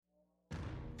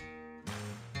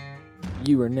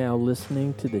You are now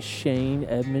listening to The Shane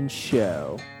Edmonds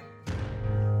Show.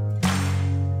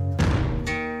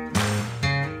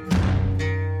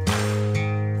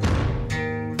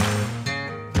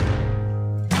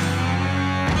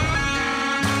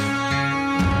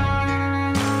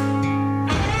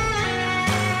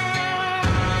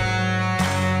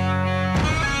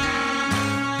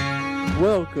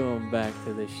 Welcome back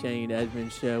to the Shane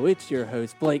Edmonds Show. It's your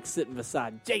host, Blake, sitting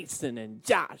beside Jason and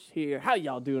Josh here. How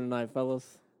y'all doing tonight,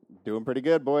 fellas? Doing pretty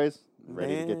good, boys.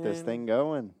 Ready to get this Man. thing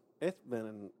going.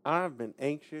 I've been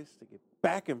anxious to get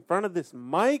back in front of this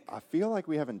mic. I feel like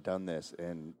we haven't done this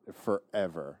in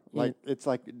forever. Like it's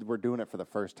like we're doing it for the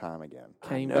first time again.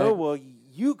 Came No, back. well,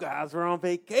 you guys were on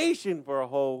vacation for a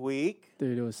whole week.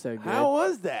 Dude, it was so good. How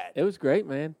was that? It was great,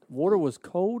 man. Water was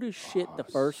cold as shit the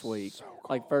first week,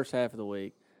 like first half of the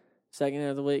week. Second half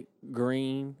of the week,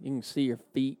 green. You can see your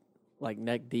feet like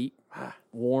neck deep,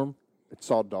 warm. It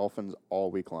saw dolphins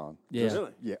all week long. Yeah.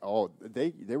 Really? Yeah. Oh,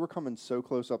 they were coming so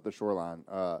close up the shoreline.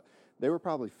 They were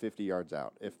probably 50 yards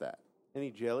out, if that. Any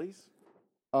jellies?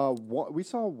 We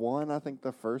saw one, I think,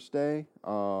 the first day,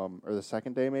 or the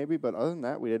second day maybe. But other than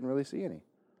that, we didn't really see any.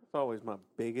 That's always my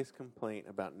biggest complaint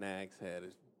about Nag's Head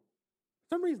is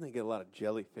for some reason they get a lot of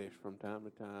jellyfish from time to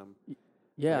time.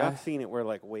 Yeah. Like, I've seen it where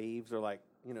like waves are like,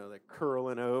 they're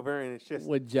curling over and it's just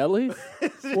With jellies?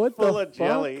 it's just What the full of fuck?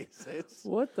 jellies.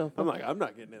 What the fuck? I'm like, I'm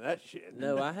not getting in that shit.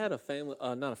 No, I had a family,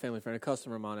 not a family friend, a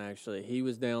customer of mine actually. He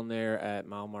was down there at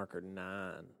mile marker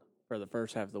 9 for the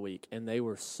first half of the week, and they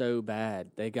were so bad.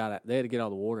 They had to get out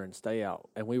of the water and stay out.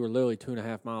 And we were literally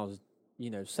 2.5 miles,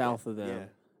 south of them,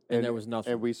 Yeah. and there was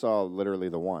nothing. And we saw literally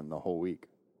the whole week.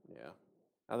 Yeah,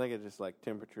 I think it's just like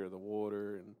temperature of the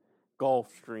water and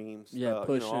Gulf Stream stuff, Yeah,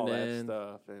 pushing all that in.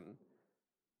 stuff and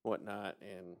whatnot.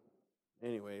 And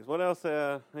anyways, what else?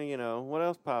 What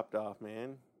else popped off,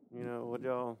 man? What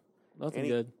y'all? Nothing any,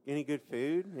 good. Any good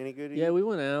food? Any good? Yeah, we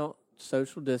went out,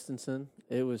 social distancing.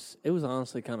 It was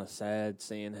honestly kind of sad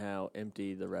seeing how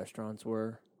empty the restaurants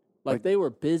were. Like they were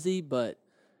busy, but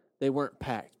they weren't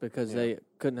packed because they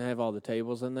couldn't have all the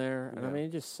tables in there. And I Yeah. mean,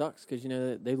 it just sucks because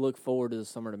they look forward to the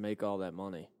summer to make all that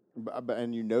money.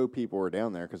 And people were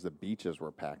down there because the beaches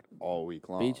were packed all week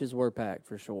long. Beaches were packed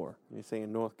for sure. You're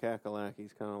saying North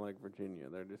Kakalaki's kind of like Virginia.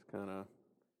 They're just kind of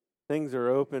things are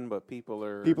open, but people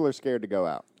are scared to go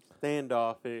out.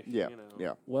 standoffish. Yeah,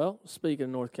 yeah. Well, speaking of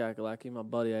North Kakalaki, my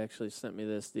buddy actually sent me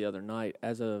this the other night.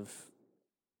 As of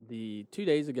 2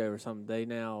 days ago or something, they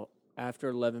now, after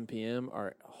 11 p.m.,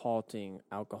 are halting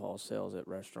alcohol sales at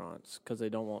restaurants because they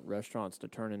don't want restaurants to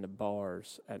turn into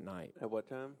bars at night. At what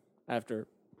time? After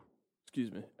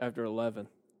 11.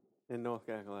 In North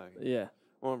Kakalaki. Yeah.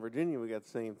 Well, in Virginia, we got the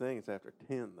same thing. It's after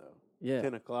 10, though. Yeah.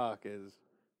 10 o'clock is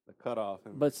the cutoff.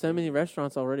 But so many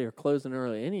restaurants already are closing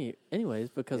early anyways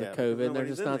because Yeah, of because COVID, and they're nobody's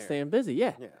just in not there. staying busy.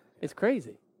 Yeah. Yeah. It's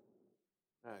crazy.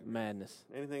 I agree. Madness.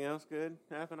 Anything else good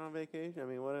happen on vacation? I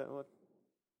mean, what?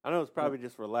 I know it's probably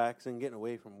just relaxing, getting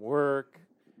away from work.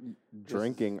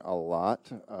 Drinking a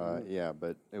lot. Yeah,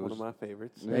 but it One was of my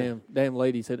favorites. Yeah. Damn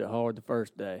ladies hit it hard the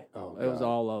first day. Oh, it was God.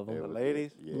 all of them. The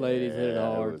ladies? Ladies hit it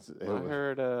hard.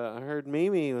 I heard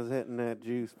Mimi was hitting that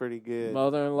juice pretty good.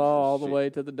 Mother-in-law all the She- way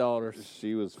to the daughters.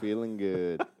 She was feeling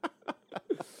good.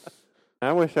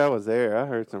 I wish I was there. I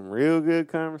heard some real good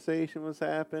conversation was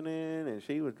happening, and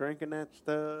she was drinking that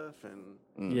stuff,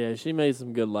 and Yeah, she made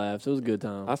some good laughs. It was a good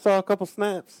time. I saw a couple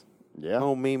snaps. Yeah.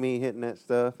 On Mimi hitting that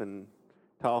stuff and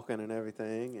talking and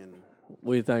everything, and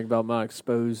What do you think about my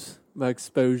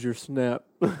exposure snap?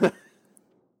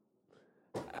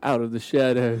 Out of the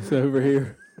shadows over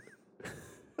here.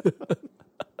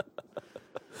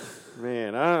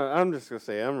 man, I'm just gonna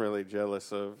say I'm really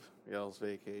jealous of y'all's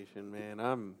vacation,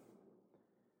 man.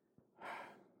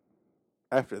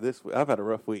 After this, I've had a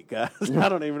rough week, guys. I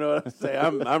don't even know what to say.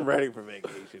 I'm ready for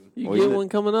vacation. You Well, get you- one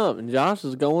coming up, and Josh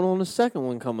is going on the second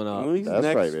one coming up. These That's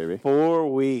next right, baby. 4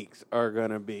 weeks are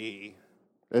gonna be,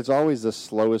 It's always the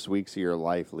slowest weeks of your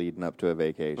life leading up to a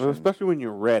vacation. especially when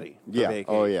you're ready. For Yeah.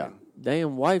 vacation. Oh, yeah.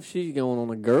 Damn wife, she's going on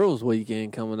a girls'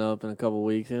 weekend coming up in a couple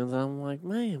weeks, and I'm like,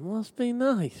 man, must be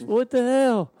nice. What the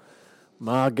hell?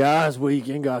 My guys'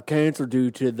 weekend got canceled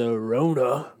due to the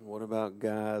Rona. What about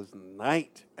guys'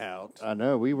 night out? I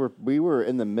know we were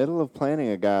in the middle of planning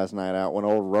a guys' night out when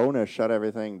old Rona shut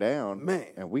everything down, Man.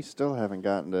 and we still haven't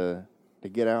gotten to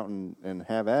get out and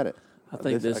have at it. I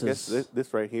think I this guess is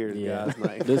this right here is yeah. guys'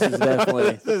 night. This is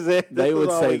definitely. This is it. They This would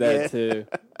is all say we that get. too.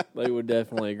 They would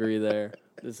definitely agree there.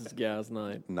 This is guys'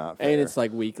 night, Not fair. and it's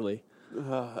like weekly,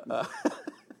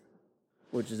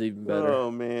 which is even better.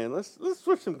 Oh man, let's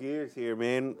switch some gears here,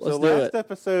 man. Let's So do last it.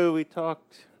 episode we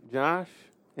talked Josh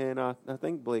and I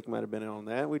think Blake might have been in on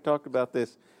that. We talked about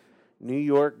this New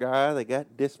York guy that got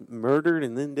murdered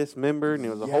and then dismembered, and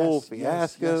it was a whole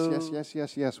fiasco.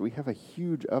 Yes. We have a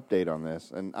huge update on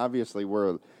this, and obviously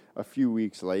we're a few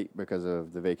weeks late because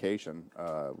of the vacation.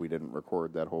 We didn't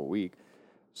record that whole week.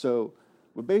 So,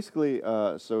 but basically,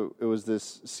 so it was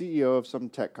this CEO of some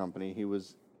tech company. He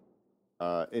was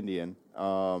Indian.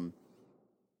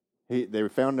 They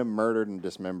found him murdered and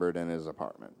dismembered in his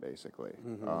apartment, basically.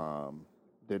 Mm-hmm.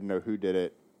 Didn't know who did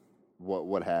it,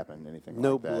 what happened, anything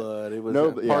No like that. blood. It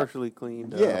was partially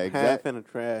cleaned up. Yeah, exactly. Half in a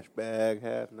trash bag,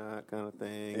 half not, kind of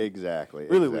thing. Exactly.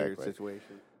 Really weird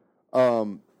situation.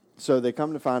 So they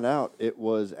come to find out it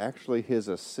was actually his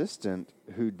assistant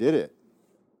who did it.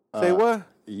 Say what?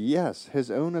 Yes,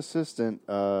 his own assistant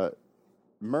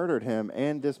murdered him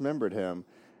and dismembered him,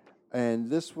 and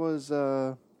this was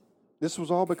all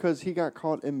because he got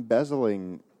caught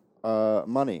embezzling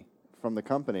money from the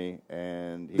company,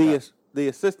 and the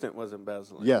assistant was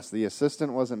embezzling. Yes, the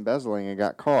assistant was embezzling and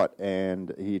got caught,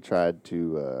 and he tried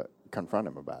to confront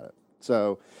him about it.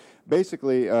 So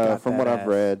basically, from what I've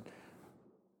read,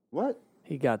 what?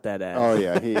 He got that ass. Oh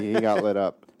yeah, he got lit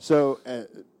up. So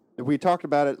we talked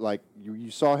about it. Like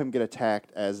you saw him get attacked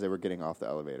as they were getting off the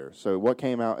elevator. So what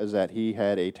came out is that he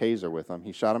had a taser with him.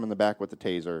 He shot him in the back with the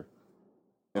taser,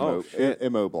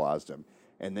 immobilized him,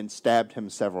 and then stabbed him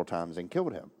several times and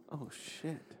killed him. Oh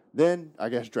shit! Then I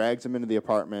guess drags him into the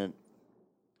apartment.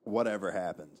 Whatever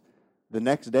happens, the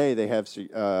next day they have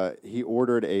he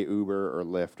ordered a Uber or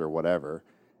Lyft or whatever.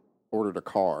 Ordered a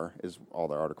car is all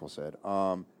the article said.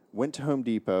 Went to Home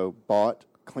Depot, bought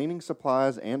cleaning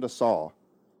supplies and a saw,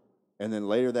 and then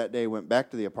later that day went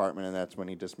back to the apartment, and that's when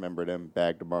he dismembered him,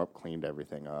 bagged him up, cleaned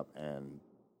everything up, and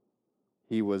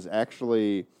he was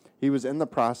in the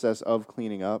process of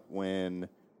cleaning up when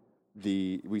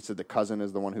we said the cousin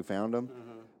is the one who found him.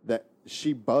 Mm-hmm. That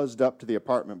she buzzed up to the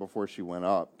apartment before she went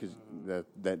up because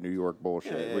that New York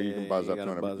bullshit where you can buzz up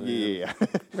to an yeah.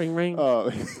 Ring ring.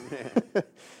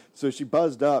 So she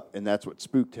buzzed up, and that's what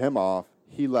spooked him off.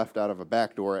 He left out of a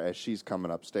back door as she's coming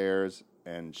upstairs,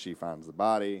 and she finds the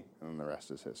body, and the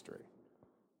rest is history.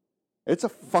 It's a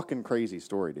fucking crazy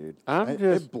story, dude.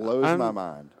 It blows my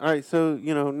mind. All right, so,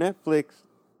 Netflix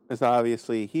is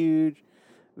obviously huge.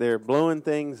 They're blowing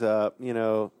things up,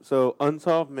 So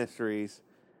Unsolved Mysteries.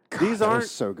 These aren't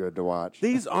so good to watch.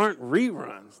 These aren't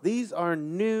reruns. These are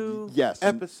new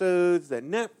episodes that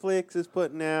Netflix is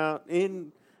putting out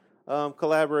in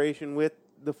collaboration with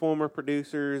the former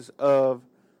producers of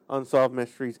Unsolved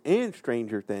Mysteries and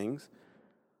Stranger Things.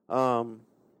 And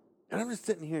I'm just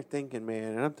sitting here thinking,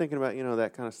 man, and I'm thinking about,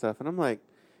 that kind of stuff. And I'm like,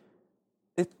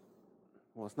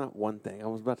 it's not one thing. I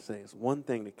was about to say it's one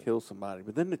thing to kill somebody,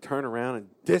 but then to turn around and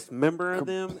dismember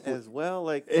them as well.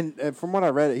 And from what I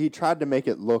read, he tried to make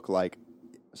it look like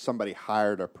somebody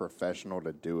hired a professional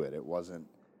to do it. It wasn't.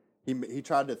 He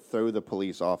tried to throw the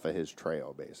police off of his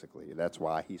trail, basically. That's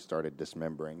why he started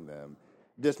dismembering them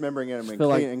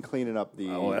and cleaning up the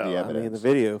evidence. I mean, the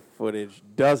video footage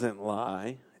doesn't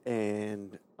lie,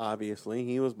 and obviously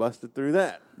he was busted through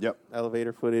that. Yep.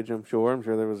 Elevator footage, I'm sure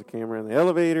there was a camera in the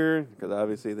elevator, because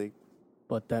obviously they...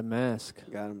 But that mask.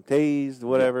 Got him tased,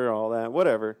 whatever, all that,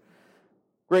 whatever.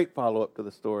 Great follow-up to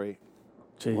the story.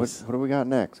 Jeez. What do we got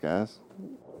next, guys?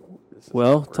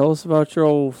 Well, tell us about your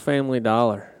old Family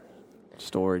Dollar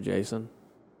story, Jason.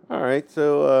 All right,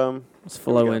 so... let's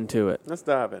flow into it. Let's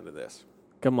dive into this.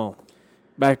 Come on.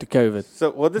 Back to COVID.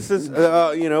 So, this is,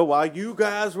 while you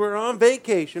guys were on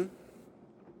vacation,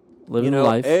 living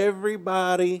life.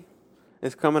 Everybody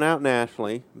is coming out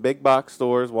nationally. Big box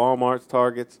stores, Walmarts,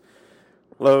 Targets,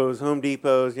 Lowe's, Home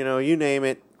Depots, you name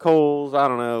it, Kohl's, I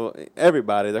don't know,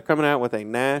 everybody. They're coming out with a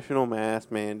national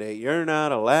mask mandate. You're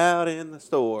not allowed in the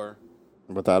store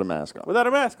without a mask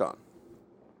on.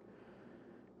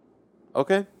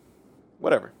 Okay.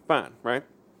 Whatever. Fine, right?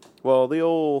 Well, the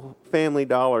old Family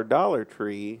Dollar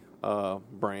Tree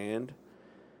brand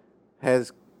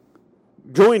has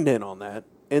joined in on that.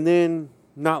 And then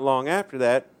not long after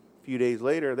that, a few days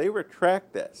later, they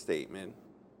retract that statement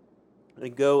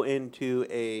and go into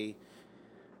a,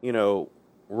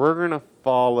 we're going to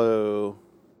follow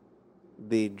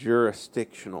the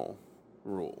jurisdictional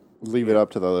rule. Leave it up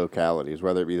to the localities,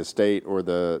 whether it be the state or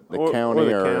the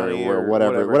county or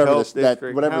whatever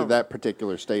that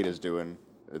particular state is doing.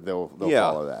 They'll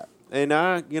follow that. And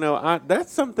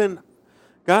that's something,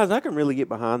 guys, I can really get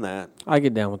behind that. I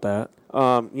get down with that.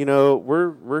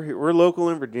 We're local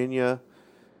in Virginia.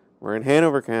 We're in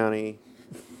Hanover County.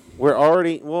 We're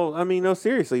already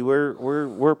seriously,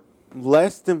 we're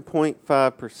less than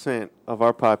 0.5% of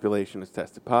our population is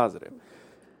tested positive.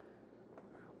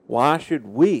 Why should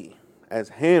we, as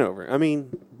Hanover. I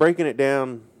mean, breaking it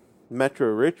down, Metro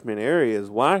Richmond areas,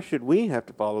 why should we have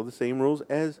to follow the same rules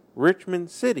as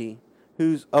Richmond City,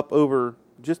 who's up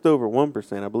just over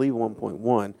 1%, I believe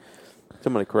 1.1.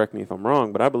 Somebody correct me if I'm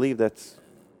wrong, but I believe that's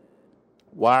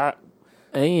why.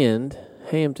 And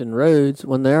Hampton Roads,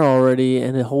 when they're already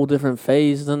in a whole different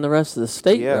phase than the rest of the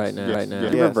state right now. Yes.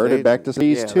 They reverted back to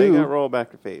phase 2. They got rolled back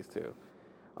to phase 2.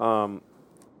 I'm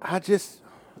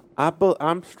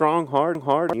strong,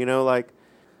 hard. You know, like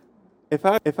if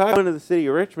I go into the city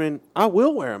of Richmond, I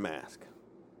will wear a mask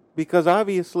because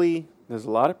obviously there's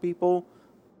a lot of people,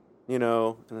 you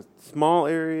know, in a small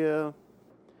area.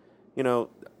 You know,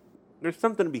 there's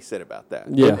something to be said about that.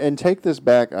 Yeah, and take this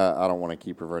back. I don't want to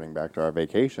keep reverting back to our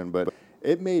vacation, but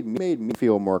it made me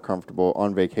feel more comfortable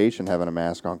on vacation having a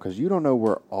mask on because you don't know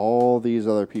where all these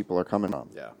other people are coming from.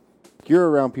 Yeah, you're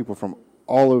around people from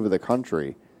all over the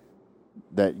country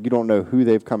that you don't know who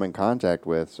they've come in contact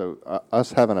with. So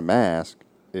us having a mask,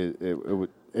 it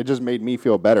just made me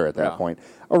feel better at that point.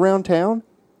 Around town,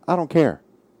 I don't care.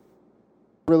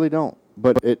 I really don't.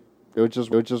 But it was just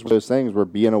one of those things where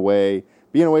being away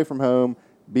from home,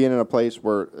 being in a place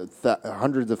where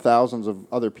hundreds of thousands of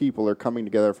other people are coming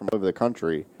together from all over the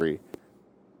country,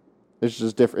 it's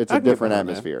just different. It's a different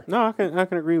atmosphere. No, I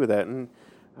can agree with that. And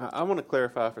I want to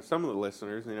clarify for some of the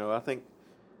listeners, you know, I think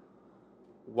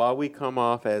while we come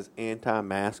off as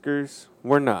anti-maskers,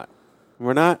 we're not.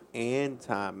 We're not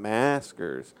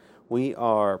anti-maskers. We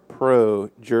are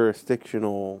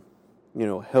pro-jurisdictional, you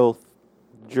know, health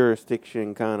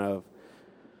jurisdiction kind of,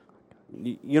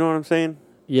 you know what I'm saying?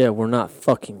 Yeah, we're not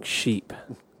fucking sheep.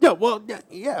 Yeah, well,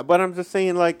 yeah, but I'm just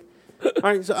saying, like, all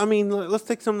right, so, I mean, let's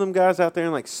take some of them guys out there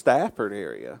in, like, Stafford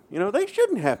area. You know, they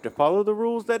shouldn't have to follow the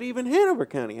rules that even Hanover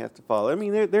County has to follow. I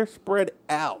mean, they're spread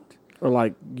out. Or,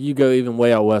 like, you go even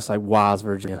way out west, like Wise,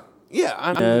 Virginia. Yeah,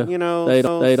 I mean, you know, they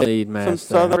don't need masks.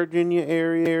 Some Southern Virginia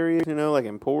areas, you know, like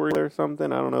Emporia or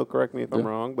something. I don't know, correct me if I'm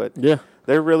wrong, but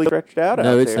they're really stretched out out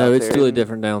there. No, it's really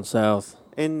different down south.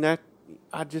 And that,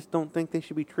 I just don't think they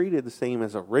should be treated the same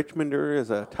as a Richmonder, as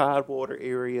a Tidewater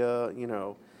area, you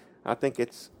know. I think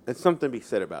it's something to be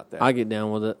said about that. I get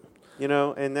down with it. You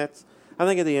know, and I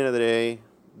think at the end of the day,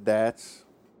 that's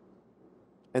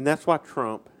why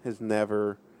Trump has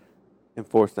never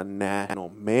enforced a national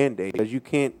mandate, because you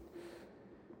can't,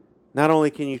 not only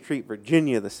can you treat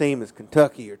Virginia the same as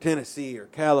Kentucky or Tennessee or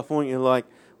California, like,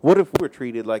 what if we were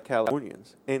treated like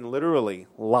Californians and literally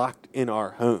locked in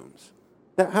our homes?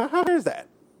 How is that?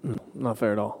 Not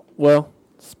fair at all. Well,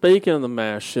 speaking of the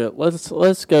mask shit,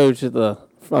 let's go to the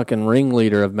fucking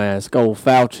ringleader of masks, old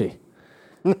Fauci.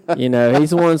 You know,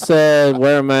 he's the one that said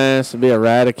wear a mask to be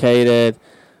eradicated.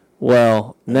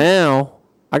 Well, now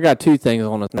I got two things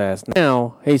on his mask.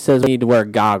 Now he says we need to wear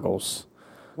goggles.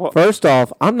 What? First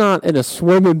off, I'm not in a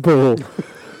swimming pool.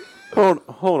 Hold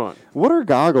on. What are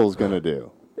goggles going to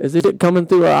do? Is it coming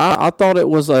through? I thought it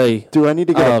was a... Do I need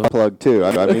to get a plug, too?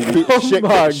 I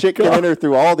mean, shit can enter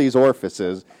through all these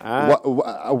orifices. When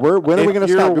are we going to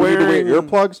stop? Do we need to wear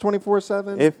earplugs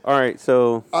 24/7? All right,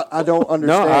 so... I don't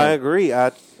understand. No, I agree.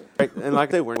 And like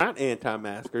I said, we're not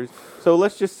anti-maskers. So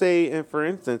let's just say, and for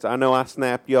instance, I know I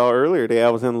snapped y'all earlier today. I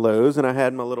was in Lowe's, and I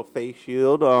had my little face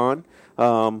shield on.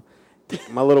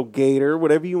 My little gator,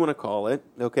 whatever you want to call it,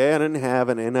 okay? I didn't have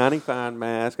an N95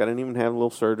 mask. I didn't even have a little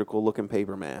surgical-looking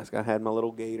paper mask. I had my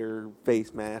little gator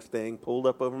face mask thing pulled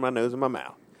up over my nose and my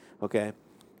mouth, okay?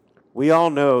 We all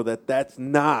know that that's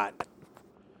not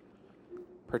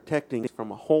protecting from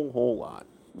a whole lot.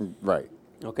 Right.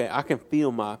 Okay, I can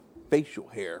feel my facial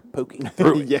hair poking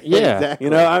through it. Yeah, exactly.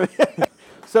 You know, I mean,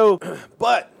 so,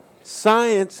 but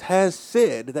science has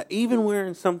said that even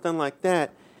wearing something like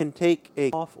that can take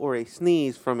a cough or a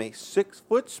sneeze from a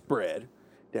 6-foot spread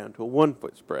down to a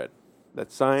 1-foot spread.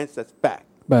 That's science. That's fact.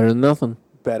 Better than nothing.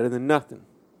 Better than nothing.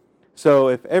 So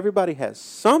if everybody has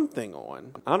something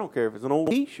on, I don't care if it's an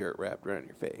old T-shirt wrapped around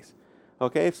your face.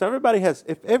 Okay, if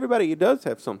everybody does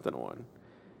have something on,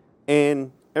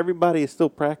 and everybody is still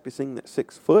practicing that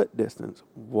 6-foot distance,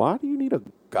 why do you need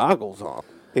goggles on?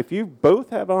 If you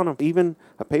both have on even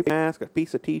a paper mask, a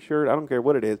piece of T-shirt, I don't care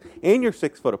what it is, and you're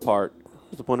 6 foot apart,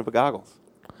 what's the point of the goggles?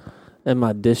 Am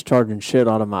I discharging shit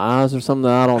out of my eyes or something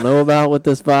that I don't know about with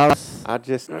this virus?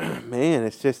 Man,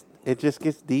 it just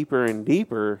gets deeper and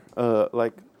deeper.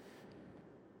 And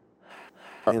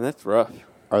that's rough.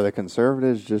 Are the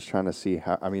conservatives just trying to see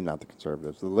how? I mean, not the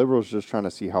conservatives. The liberals just trying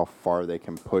to see how far they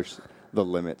can push the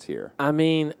limits here. I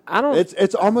mean, I don't.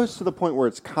 It's almost to the point where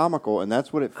it's comical, and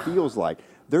that's what it feels like.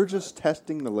 They're just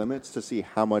testing the limits to see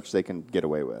how much they can get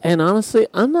away with. And honestly,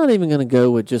 I'm not even going to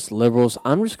go with just liberals.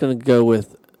 I'm just going to go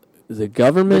with the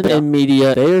government and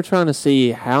media, they are trying to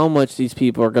see how much these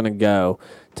people are going to go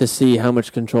to see how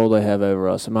much control they have over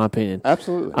us, in my opinion.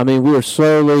 Absolutely. I mean, we are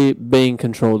slowly being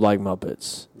controlled like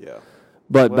Muppets. Yeah.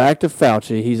 But back to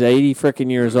Fauci. He's 80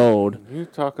 freaking years old. You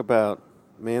talk about,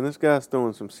 man, this guy's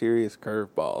throwing some serious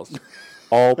curveballs.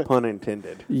 All pun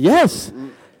intended. Yes.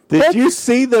 Did you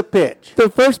see the pitch? The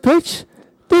first pitch?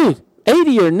 Dude,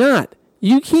 80 or not,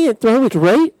 you can't throw it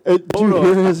right. Did you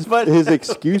hear his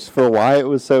excuse for why it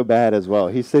was so bad as well?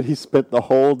 He said he spent the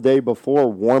whole day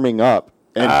before warming up,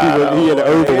 and he had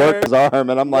overworked his arm,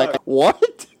 and I'm like,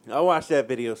 what? I watched that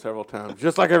video several times,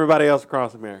 just like everybody else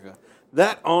across America.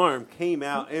 That arm came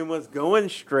out and was going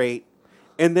straight,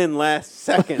 and then last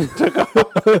second took off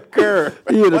the curve.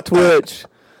 He had a twitch.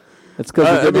 That's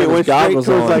because it went straight towards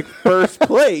like first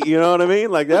plate. You know what I mean?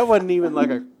 Like that wasn't even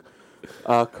like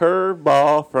a curve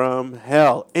ball from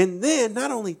hell. And then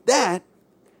not only that,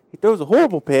 he throws a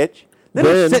horrible pitch. Then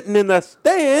he's sitting in the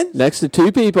stands next to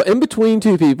two people, in between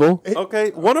two people.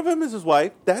 Okay, one of them is his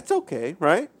wife. That's okay,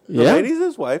 right? Yeah. The lady's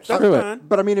his wife. That's fine.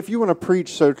 But I mean, if you want to preach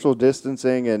social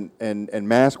distancing and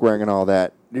mask wearing and all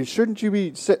that, shouldn't you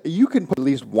be? You can put at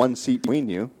least one seat between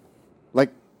you, like.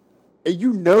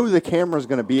 You know the camera's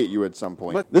going to be at you at some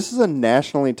point. But this is a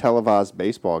nationally televised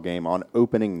baseball game on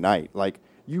opening night. Like,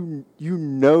 you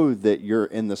know that you're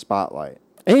in the spotlight.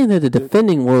 And they're the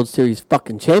defending World Series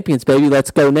fucking champions, baby.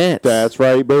 Let's go Nats. That's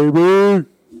right, baby.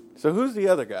 So who's the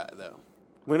other guy, though?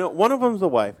 We know one of them's the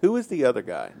wife. Who is the other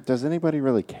guy? Does anybody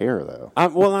really care, though?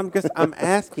 I'm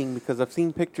asking because I've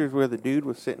seen pictures where the dude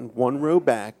was sitting one row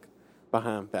back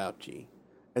behind Fauci.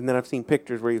 And then I've seen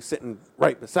pictures where he was sitting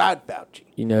right beside Fauci.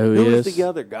 You know who he is? Who's the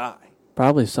other guy?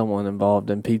 Probably someone involved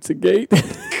in Pizzagate.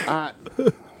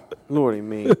 Lordy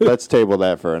me. Let's table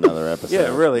that for another episode.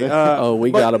 Yeah, really.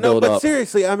 We got to build up. But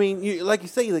seriously, I mean, like you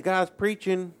say, the guy's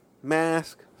preaching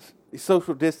mask,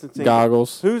 social distancing.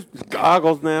 Goggles. Who's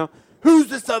goggles now? Who's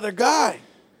this other guy?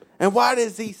 And why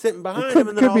is he sitting behind him?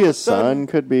 And could be his son.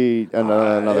 Could be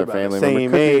another family member.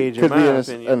 Same age. Could be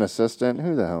an assistant.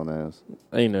 Who the hell knows?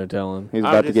 Ain't no telling. He's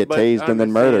about to get tased and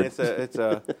then murdered.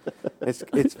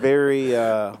 It's very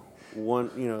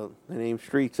one. You know, they name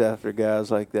streets after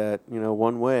guys like that. You know,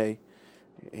 one way.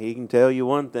 He can tell you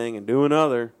one thing and do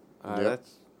another.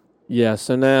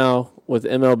 So now with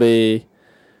MLB,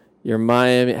 your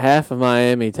half of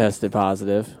Miami tested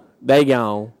positive. They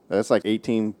gone. That's like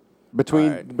 18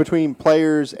 between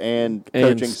players and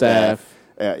coaching staff.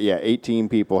 18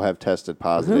 people have tested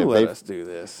positive. Who let us do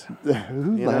this?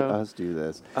 Who let us do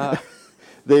this?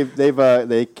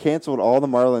 They canceled all the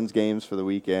Marlins games for the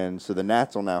weekend, so the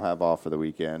Nats will now have off for the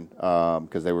weekend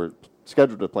because they were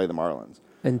scheduled to play the Marlins.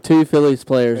 And two Phillies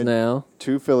players now.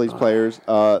 Two Phillies players.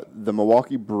 The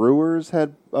Milwaukee Brewers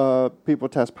had people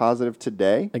test positive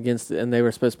today and they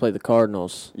were supposed to play the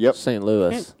Cardinals. Yep, St.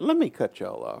 Louis. Let me cut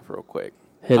y'all off real quick.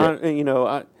 Hit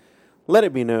it. Let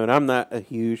it be known I'm not a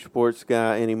huge sports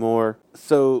guy anymore.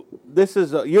 So this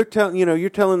is you're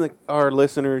telling our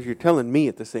listeners, you're telling me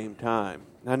at the same time.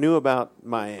 I knew about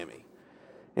Miami,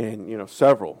 and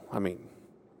several. I mean,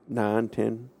 9,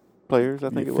 10 players.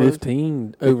 I think it was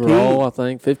 15 overall. I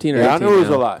think 15 or 18. I know it was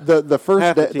a lot. The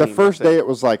first day it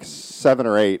was like 7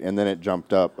 or 8, and then it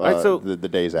jumped up the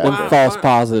days after. When false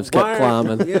positives kept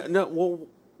climbing.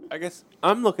 I guess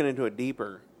I'm looking into it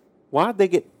deeper. Why'd they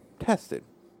get tested?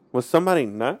 Was somebody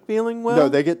not feeling well? No,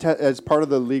 they get as part of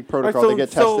the league protocol. They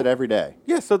get tested every day.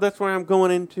 Yeah, so that's where I'm going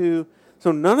into.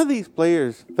 So none of these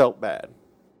players felt bad.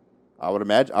 I would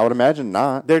imagine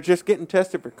not. They're just getting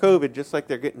tested for COVID, just like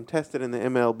they're getting tested in the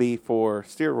MLB for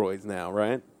steroids now,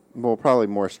 right? Well, probably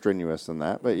more strenuous than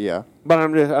that, but yeah. But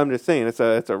I'm just saying it's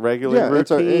a regular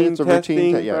routine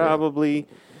testing. Probably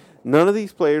none of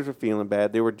these players are feeling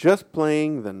bad. They were just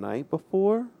playing the night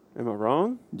before. Am I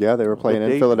wrong? Yeah, they were playing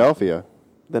in Philadelphia.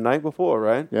 The night before,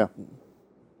 right? Yeah.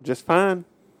 Just fine.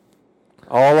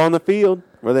 All on the field,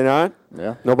 were they not?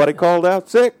 Yeah. Nobody called out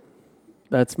sick.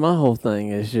 That's my whole thing.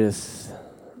 Is just.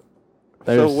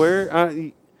 So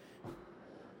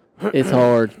it's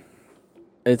hard.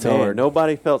 It's hard.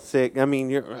 Nobody felt sick. I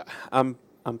mean, I'm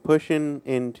pushing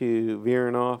into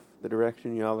veering off the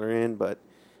direction y'all are in, but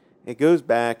it goes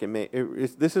back and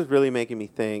this is really making me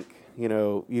think.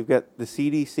 You've got the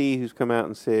CDC who's come out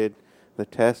and said the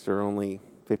tests are only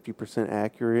 50%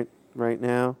 accurate right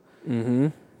now. Mm-hmm.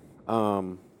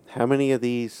 How many of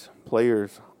these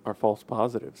players are false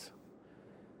positives?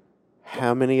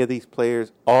 How many of these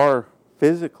players are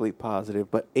physically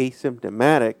positive but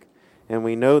asymptomatic? And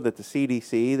we know that the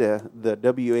CDC,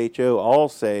 the WHO all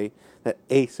say that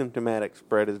asymptomatic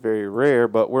spread is very rare,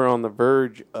 but we're on the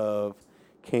verge of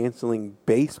canceling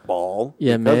baseball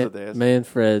Yeah, because of this.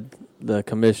 Manfred, the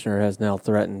commissioner, has now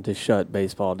threatened to shut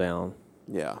baseball down.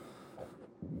 Yeah.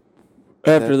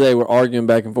 After they were arguing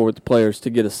back and forth with the players to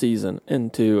get a season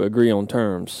and to agree on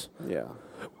terms. Yeah.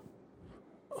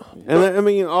 And I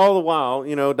mean, all the while,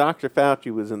 Dr.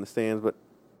 Fauci was in the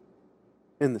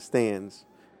stands,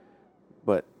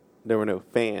 but there were no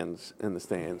fans in the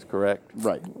stands, correct?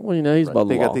 Right. Well, he's by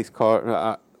They law. got these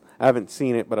I haven't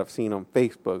seen it, but I've seen on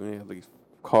Facebook. They have these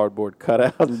cardboard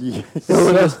cutouts in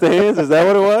the stands. Is that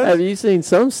what it was? Have you seen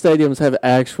some stadiums have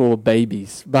actual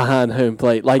babies behind home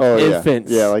plate, like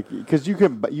infants? Yeah, because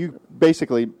you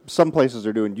basically, some places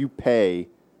are doing, you pay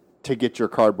to get your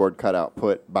cardboard cutout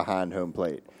put behind home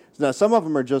plate. Now, some of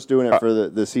them are just doing it for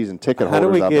the season ticket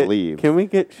holders, I believe. Can we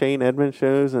get Shane Edmonds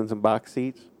shows and some box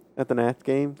seats at the Nats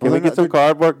game? Can we get some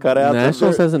cardboard cutouts?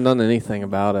 Nationals hasn't done anything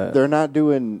about it. They're not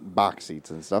doing box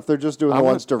seats and stuff. They're just doing the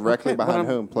ones directly behind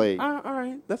home plate. All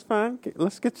right, that's fine.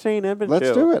 Let's get Shane Edmonds.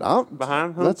 Let's do it.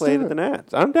 Behind home plate at the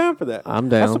Nats. I'm down for that. I'm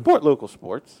down. I support local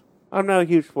sports. I'm not a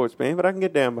huge sports fan, but I can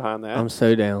get down behind that. I'm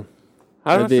so down.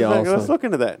 That'd be awesome. Let's look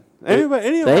into that. They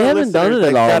haven't done it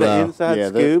at all, got though. an inside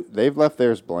scoop. They've left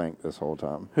theirs blank this whole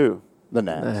time. Who? The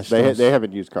Nats. Nationals. They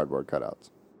haven't used cardboard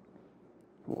cutouts.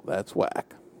 Well, that's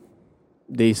whack.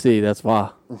 DC, that's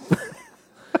why.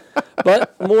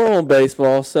 But more on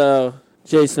baseball. So,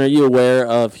 Jason, are you aware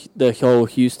of the whole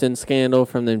Houston scandal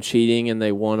from them cheating and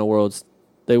they won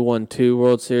 2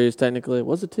 World Series technically?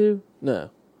 Was it 2?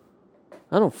 No.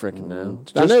 I don't freaking know.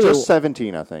 Just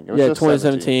 17, I think. It was yeah, just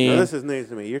 2017. No, this is news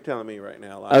to me. You're telling me right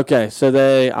now. Okay, so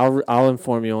I'll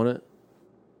inform you on it.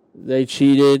 They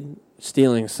cheated,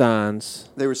 stealing signs.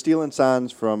 They were stealing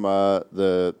signs from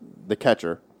the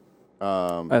catcher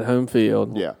at home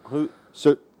field. Yeah.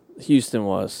 So Houston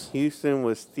was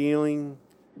stealing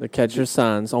the catcher's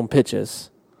signs on pitches.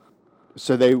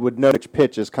 So they would know which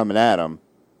pitch is coming at them.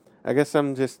 I guess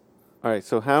I'm just all right.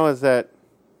 So how is that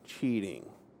cheating?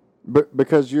 But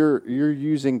because you're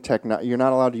using you're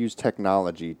not allowed to use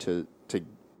technology to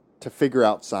figure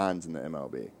out signs in the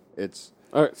MLB. It's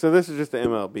all right. So this is just the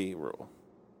MLB rule.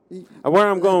 Where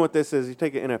I'm going with this is you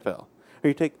take an NFL or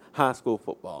you take high school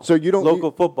football. So you don't local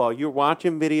football. You're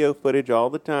watching video footage all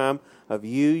the time of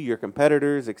your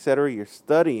competitors, etc. You're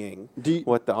studying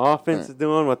what the offense is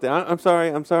doing. I'm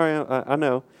sorry. I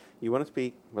know you want to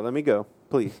speak, but let me go,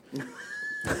 please.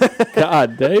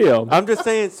 God damn! I'm just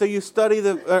saying. So you study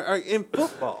in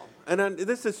football, and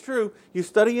this is true. You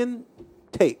study in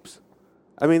tapes.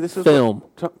 I mean, this is film.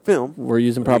 Film. We're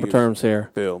using proper terms here.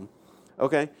 Film.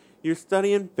 Okay, you're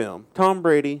studying film. Tom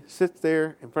Brady sits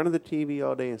there in front of the TV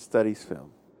all day and studies film.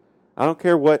 I don't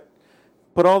care what.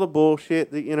 Put all the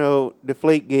bullshit,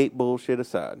 Deflategate bullshit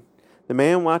aside. The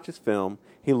man watches film.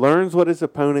 He learns what his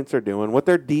opponents are doing, what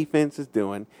their defense is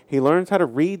doing. He learns how to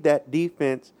read that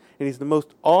defense. And he's the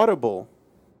most audible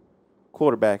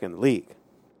quarterback in the league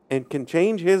and can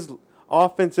change his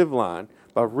offensive line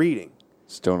by reading.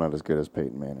 Still not as good as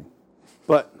Peyton Manning.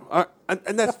 But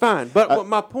and that's fine. But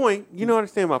my point,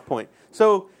 understand my point.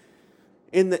 So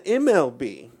in the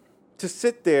MLB, to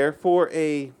sit there for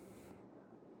I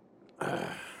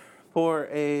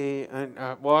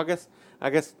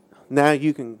guess now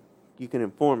you can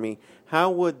inform me.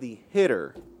 How would the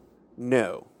hitter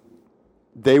know?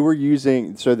 They were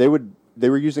using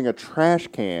a trash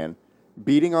can,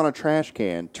 beating on a trash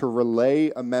can to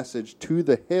relay a message to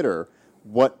the hitter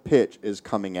what pitch is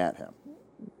coming at him.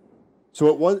 So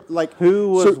it was like who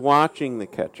was watching the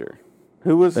catcher?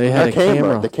 Who was they had a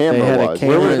camera? The camera they had was. a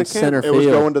camera Where was in the center camera? field. It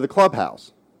was going to the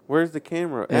clubhouse. Where's the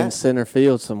camera in at? center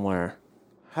field somewhere.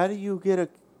 How do you get a?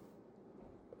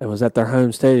 It was at their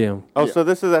home stadium. Oh, yeah. So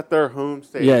this is at their home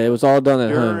stadium. Yeah, it was all done at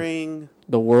during home.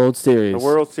 The World Series. The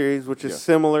World Series, which is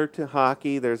similar to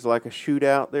hockey. There's like a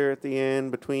shootout there at the end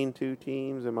between two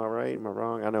teams. Am I right? Am I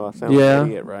wrong? I know I sound like an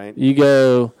idiot, right? You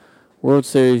go World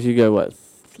Series. You go what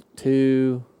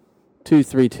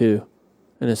 2-3-2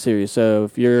 in a series. So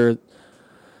if you're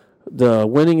the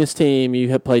winningest team,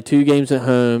 you play 2 games at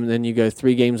home, then you go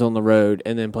 3 games on the road,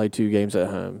 and then play 2 games at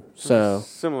home. So it's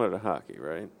similar to hockey,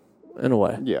 right? In a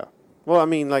way, yeah. Well, I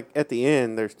mean, like at the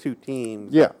end, there's 2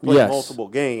 teams. Yeah. Play multiple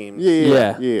games.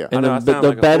 Yeah. And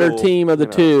the better team of the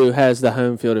 2 has the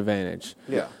home field advantage.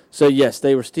 Yeah. So yes,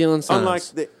 they were stealing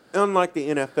signs. Unlike the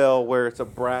NFL, where it's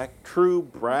a true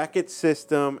bracket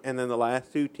system, and then the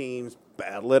last 2 teams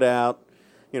battle it out.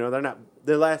 They're not.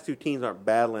 The last 2 teams aren't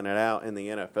battling it out in the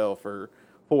NFL for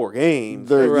 4 games.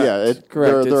 Correct.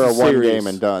 They're a 1 series. game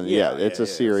and done. It's a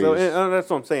series. So that's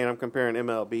what I'm saying. I'm comparing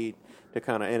MLB to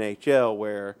kind of NHL,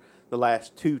 where the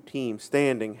last 2 teams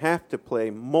standing have to play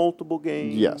multiple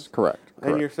games. Yes, correct.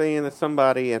 And you're saying that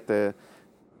somebody at the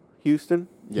Houston.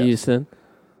 Yes. Houston.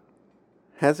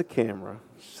 Has a camera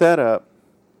set up,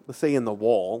 let's say in the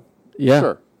wall, Yeah.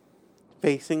 Sure.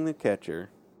 facing the catcher,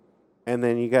 and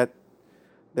then you got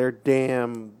their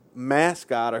damn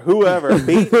mascot or whoever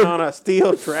beating on a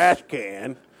steel trash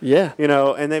can. Yeah.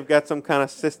 And they've got some kind of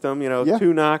system, Yeah.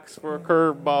 2 knocks for a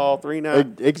curveball, 3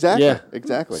 knocks. Exactly. Yeah.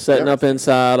 Exactly. Setting up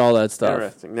inside, all that stuff.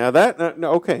 Interesting. Now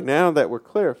now that we're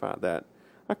clarified that,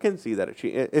 I can see that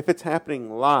if it's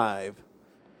happening live.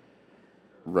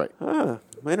 Right.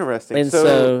 Interesting. And so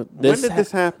so when did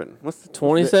this happen? What's the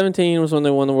 2017 was when they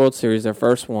won the World Series, their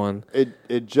first one.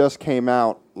 It just came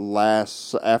out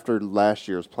after last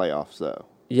year's playoffs, though.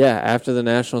 Yeah, after the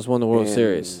Nationals won the World And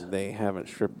Series. They haven't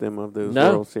stripped them of those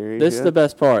No, World Series this is yet? the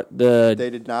best part. They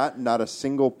did not. Not a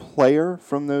single player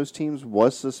from those teams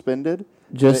was suspended.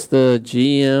 Just the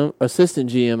GM, assistant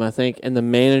GM, I think, and the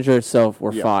manager itself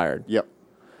were Yep. fired. Yep.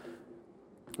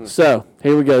 So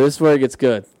here we go. This is where it gets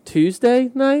good.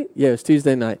 Tuesday night? Yeah, it was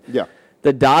Tuesday night. Yeah.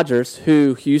 The Dodgers,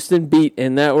 who Houston beat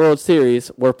in that World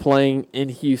Series, were playing in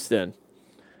Houston.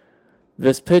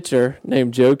 This pitcher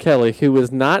named Joe Kelly, who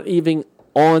was not even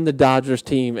on the Dodgers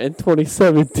team in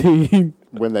 2017,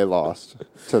 When they lost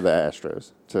to the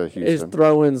Astros, to is Houston.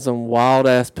 throwing some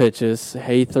wild-ass pitches.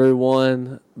 He threw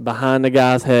one behind the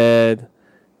guy's head,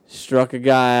 struck a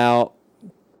guy out,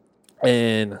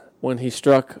 and when he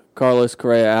struck Carlos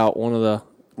Correa out, one of the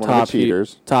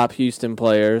cheaters. top Houston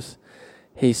players,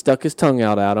 he stuck his tongue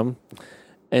out at him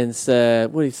and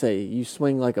said, what did he say? You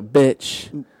swing like a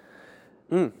bitch.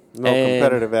 No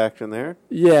competitive action there.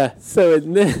 Yeah, so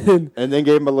and then And then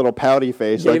gave him a little pouty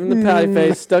face. gave him the pouty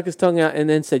face, stuck his tongue out, and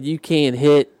then said, you can't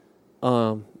hit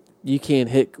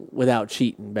without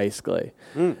cheating, basically.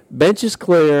 Bench is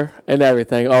clear and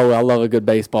everything. Oh, I love a good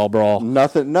baseball brawl.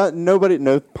 Nothing.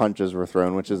 No punches were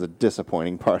thrown, which is a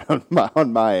disappointing part on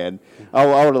my end. I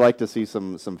would have liked to see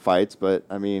some fights, but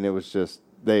I mean, it was just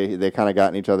they kind of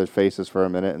got in each other's faces for a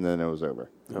minute, and then it was over.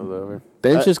 That was over.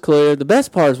 Bench is clear. The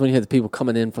best part is when you have the people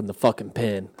coming in from the fucking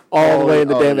pen. All the way in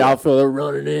the damn outfield. They're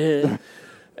running in.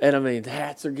 And, I mean,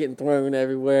 hats are getting thrown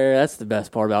everywhere. That's the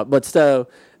best part about it. But so,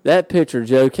 that pitcher,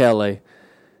 Joe Kelly,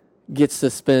 gets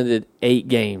suspended 8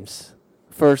 games.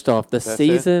 First off, the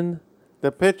season.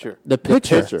 The pitcher. The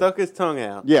pitcher. Stuck his tongue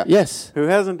out. Yeah. Yes. Who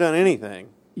hasn't done anything.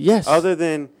 Yes. Other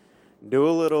than do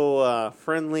a little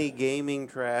friendly gaming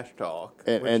trash talk,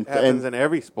 which happens in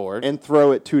every sport. And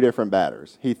throw at 2 different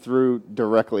batters. He threw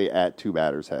directly at 2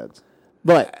 batters' heads.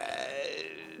 But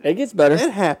it gets better. It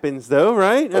happens, though,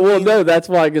 right? No, that's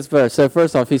why it gets better. So,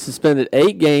 first off, he suspended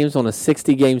 8 games on a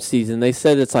 60-game season. They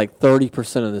said it's like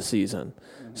 30% of the season.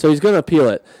 So, he's going to appeal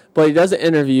it. But he does an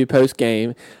interview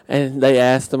post-game, and they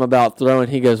asked him about throwing.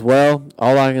 He goes, well,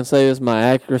 all I can say is my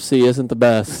accuracy isn't the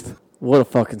best. What a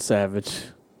fucking savage.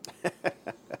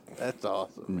 That's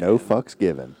awesome. No fucks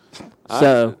given.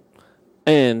 So,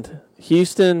 and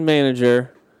Houston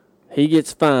manager, he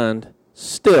gets fined.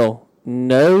 Still,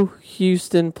 no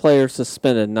Houston player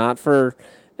suspended. Not for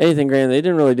anything grand. They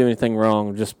didn't really do anything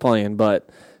wrong, just playing. But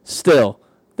still,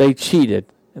 they cheated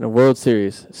in a World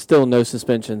Series. Still no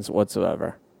suspensions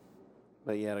whatsoever.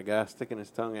 But yeah, the guy sticking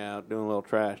his tongue out, doing a little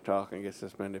trash talk, and gets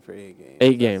suspended for 8 games.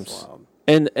 8 games.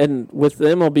 And with the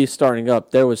MLB starting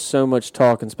up, there was so much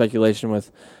talk and speculation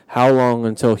with how long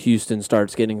until Houston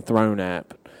starts getting thrown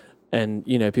at. And,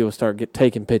 people start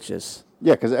taking pitches.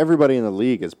 Yeah, because everybody in the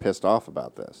league is pissed off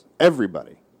about this.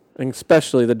 Everybody. And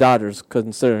especially the Dodgers,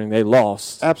 considering they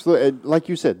lost. Absolutely. Like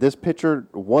you said, this pitcher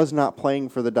was not playing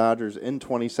for the Dodgers in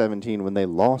 2017 when they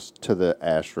lost to the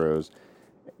Astros.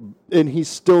 And he's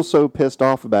still so pissed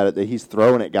off about it that he's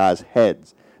throwing at guys'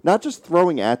 heads. Not just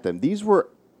throwing at them. These were,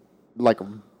 like,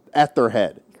 at their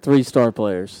head. 3-star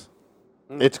players.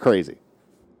 It's crazy.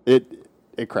 It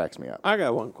cracks me up. I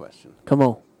got one question. Come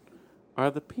on.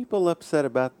 Are the people upset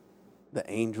about the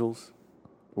Angels?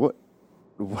 What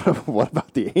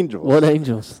about the Angels? What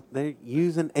Angels? They're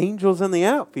using Angels in the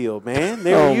outfield, man.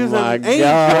 They're Oh, using my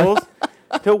Angels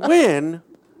to win.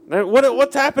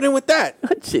 What's happening with that?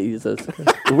 Jesus.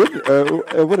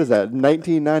 What is that,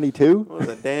 1992? Was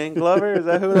it Dan Glover? Is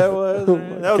that who that was?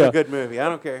 That was God. a good movie. I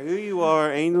don't care who you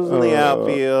are. Angels in the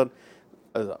outfield.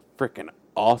 It was a freaking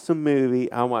awesome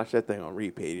movie. I watched that thing on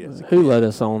repeat. Who let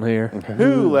us on here?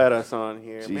 Who let us on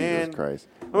here, Jesus man? Christ.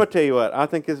 I'm going to tell you what. I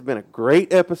think it's been a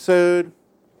great episode.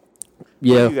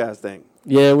 Yeah. What do you guys think?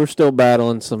 Yeah, we're still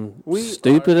battling some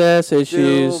stupid-ass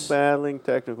issues. Still battling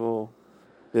technical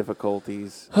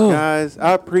difficulties. Guys,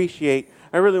 I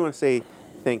really want to say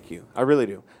thank you. I really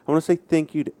do. I want to say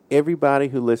thank you to everybody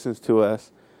who listens to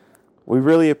us. We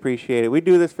really appreciate it. We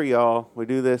do this for y'all. We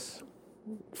do this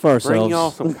for ourselves. Bring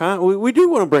y'all some we do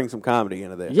want to bring some comedy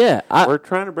into this. Yeah. We're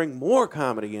trying to bring more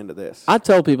comedy into this. I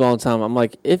tell people all the time, I'm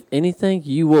like, if anything,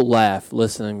 you will laugh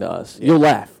listening to us. Yeah. You'll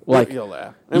laugh. Like, you'll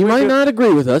laugh. You might not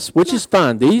agree with us, which is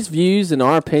fine. These views and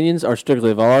our opinions are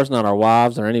strictly of ours, not our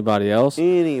wives or anybody else.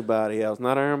 Anybody else.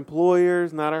 Not our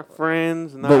employers, not our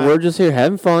friends. But we're just here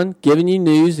having fun, giving you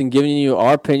news and giving you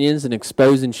our opinions and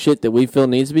exposing shit that we feel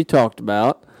needs to be talked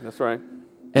about. That's right.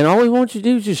 And all we want you to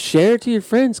do is just share it to your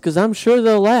friends because I'm sure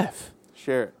they'll laugh.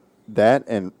 Share it. That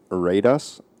and rate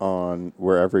us on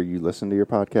wherever you listen to your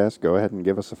podcast. Go ahead and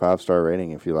give us a 5-star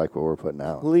rating if you like what we're putting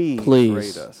out. Please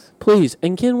rate us. Please.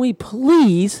 And can we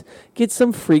please get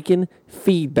some freaking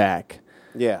feedback?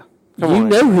 Yeah. You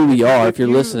know who we are if you're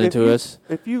listening to us.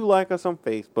 If you like us on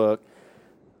Facebook,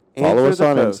 follow us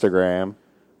on Instagram.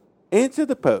 Answer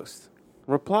the post.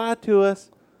 Reply to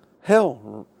us.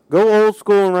 Hell, go old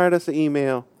school and write us an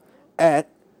email at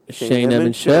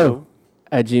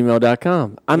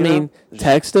ShaneEvansShow@gmail.com. I mean,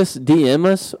 text us, DM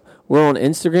us. We're on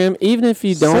Instagram. Even if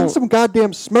you don't. Send some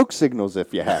goddamn smoke signals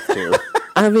if you have to.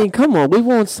 I mean, come on. We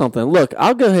want something. Look,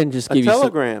 I'll go ahead and just give you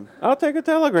telegram. I'll take a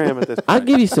telegram at this point. I'll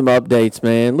give you some updates,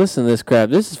 man. Listen to this crap.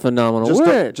 This is phenomenal.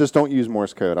 Just don't use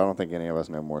Morse code. I don't think any of us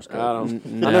know Morse code. I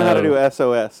know how to do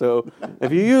SOS. So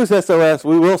if you use SOS,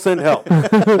 we will send help.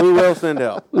 We will send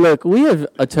help. Look, we have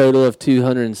a total of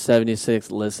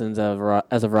 276 listens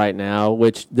as of right now,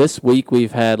 which this week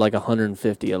we've had like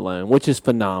 150 alone, which is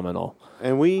phenomenal.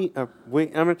 And I'm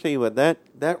going to tell you what, that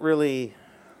really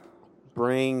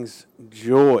brings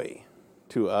joy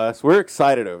to us. We're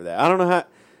excited over that. I don't know how.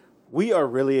 We are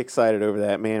really excited over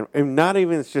that, man. And not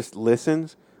even it's just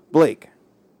listens. Blake,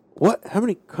 how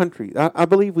many countries? I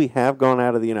believe we have gone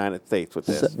out of the United States with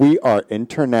this. We are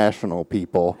international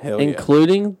people. Hell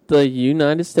including the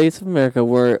United States of America.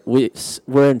 We're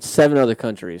in 7 other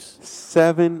countries.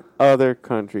 7 other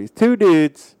countries. 2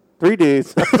 dudes. 3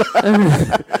 dudes.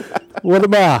 What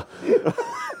am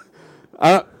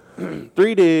I?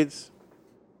 3 dudes.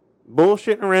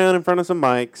 Bullshitting around in front of some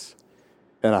mics.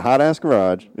 In a hot-ass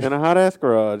garage.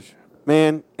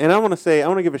 Man, and I want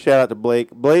to give a shout-out to Blake.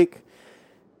 Blake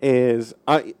is,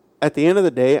 at the end of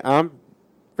the day, I'm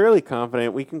fairly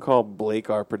confident we can call Blake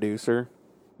our producer.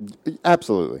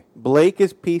 Absolutely. Blake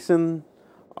is piecing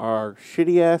our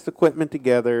shitty-ass equipment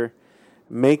together,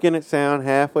 making it sound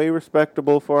halfway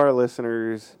respectable for our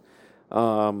listeners.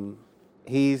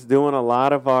 He's doing a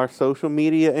lot of our social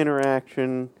media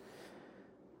interaction.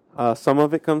 Some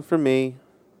of it comes from me.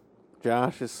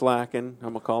 Josh is slacking. I'm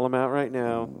going to call him out right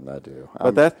now. I do.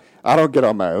 But I don't get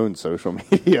on my own social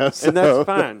media. So. And that's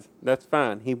fine. That's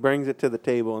fine. He brings it to the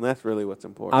table, and that's really what's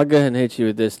important. I'll go ahead and hit you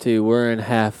with this, too. We're in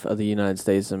half of the United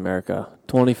States of America.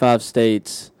 25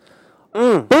 states.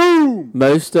 Boom!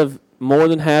 More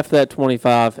than half of that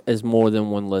 25 is more than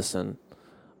one listen.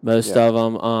 Most of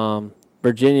them.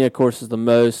 Virginia, of course, is the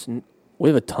most. We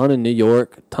have a ton in New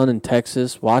York, a ton in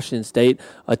Texas, Washington State,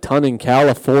 a ton in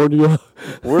California.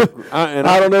 I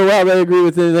don't know why they agree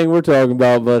with anything we're talking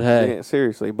about, but hey. Yeah,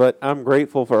 seriously, but I'm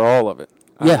grateful for all of it.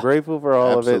 I'm grateful for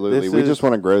all of it. Absolutely. We just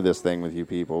want to grow this thing with you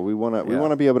people. We want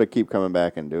to be able to keep coming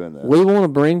back and doing this. We want to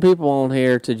bring people on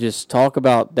here to just talk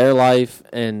about their life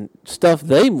and stuff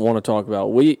they want to talk about.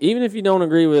 Even if you don't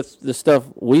agree with the stuff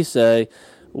we say,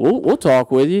 we'll talk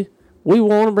with you. We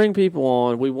want to bring people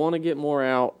on. We want to get more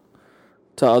out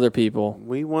to other people.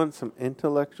 We want some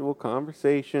intellectual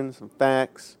conversation, some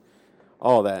facts,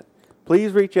 all that.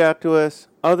 Please reach out to us.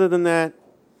 Other than that,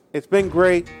 it's been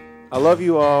great. I love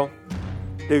you all.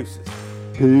 Deuces.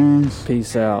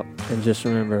 Peace out. And just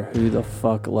remember, who the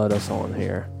fuck let us on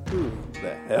here? Who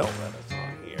the hell let us